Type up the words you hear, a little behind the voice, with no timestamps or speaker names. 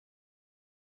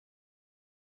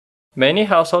Many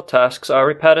household tasks are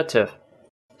repetitive,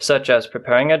 such as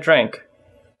preparing a drink,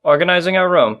 organizing a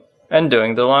room, and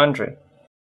doing the laundry.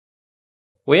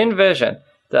 We envision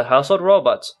that household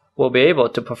robots will be able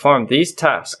to perform these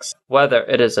tasks, whether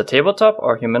it is a tabletop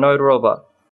or humanoid robot.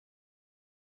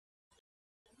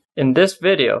 In this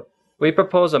video, we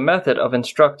propose a method of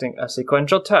instructing a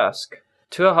sequential task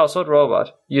to a household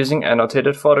robot using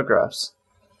annotated photographs.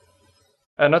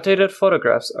 Annotated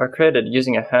photographs are created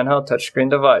using a handheld touchscreen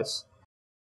device.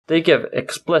 They give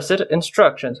explicit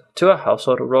instructions to a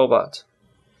household robot.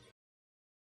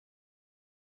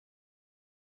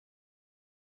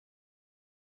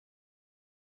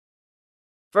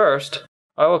 First,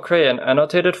 I will create an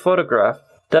annotated photograph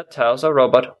that tells a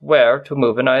robot where to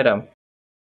move an item.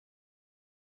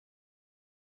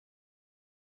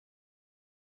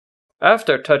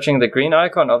 After touching the green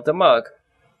icon of the mug,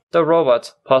 the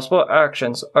robot's possible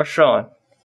actions are shown.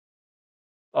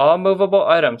 All movable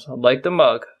items, like the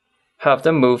mug, have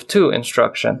the Move To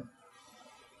instruction.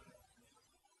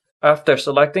 After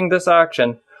selecting this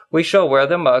action, we show where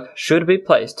the mug should be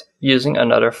placed using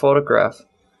another photograph.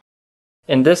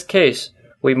 In this case,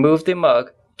 we move the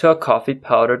mug to a coffee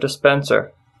powder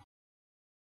dispenser.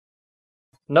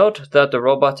 Note that the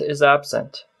robot is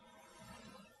absent.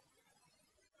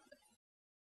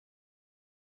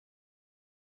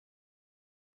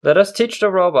 Let us teach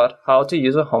the robot how to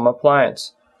use a home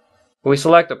appliance. We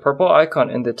select the purple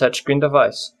icon in the touchscreen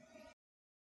device.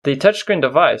 The touchscreen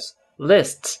device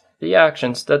lists the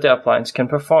actions that the appliance can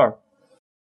perform.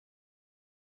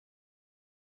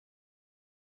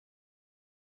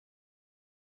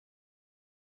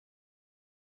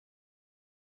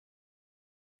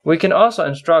 We can also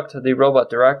instruct the robot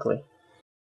directly.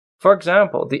 For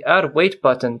example, the Add Weight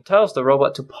button tells the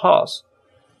robot to pause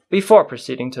before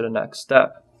proceeding to the next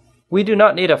step. We do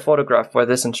not need a photograph for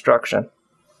this instruction.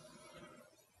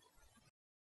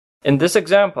 In this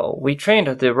example, we trained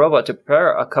the robot to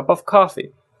prepare a cup of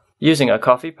coffee using a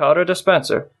coffee powder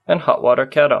dispenser and hot water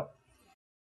kettle.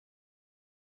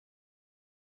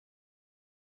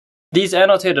 These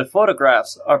annotated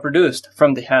photographs are produced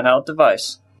from the handheld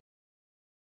device.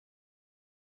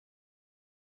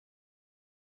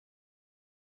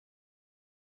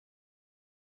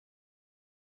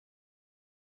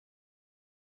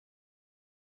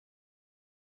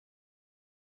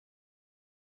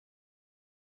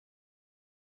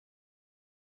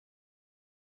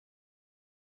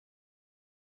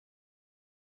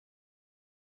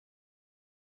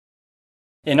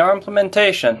 In our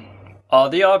implementation, all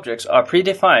the objects are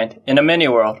predefined in a mini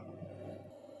world.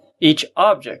 Each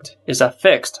object is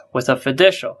affixed with a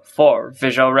fiducial for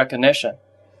visual recognition.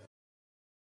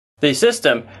 The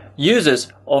system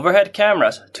uses overhead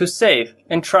cameras to save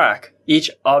and track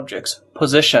each object's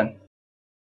position.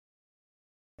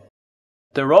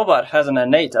 The robot has an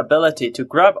innate ability to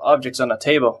grab objects on a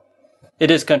table.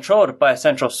 It is controlled by a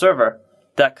central server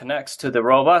that connects to the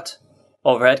robot,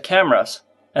 overhead cameras,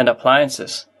 and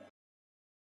appliances.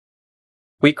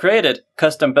 We created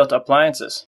custom-built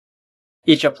appliances.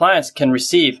 Each appliance can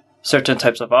receive certain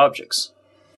types of objects.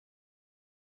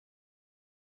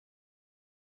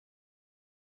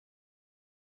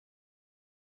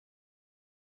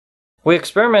 We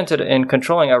experimented in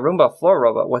controlling a Roomba floor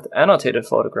robot with annotated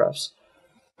photographs,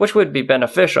 which would be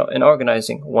beneficial in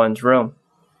organizing one's room.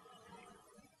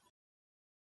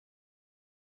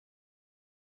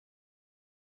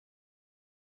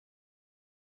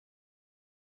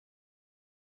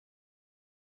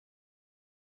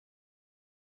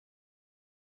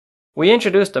 We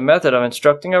introduced a method of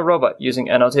instructing a robot using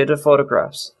annotated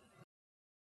photographs.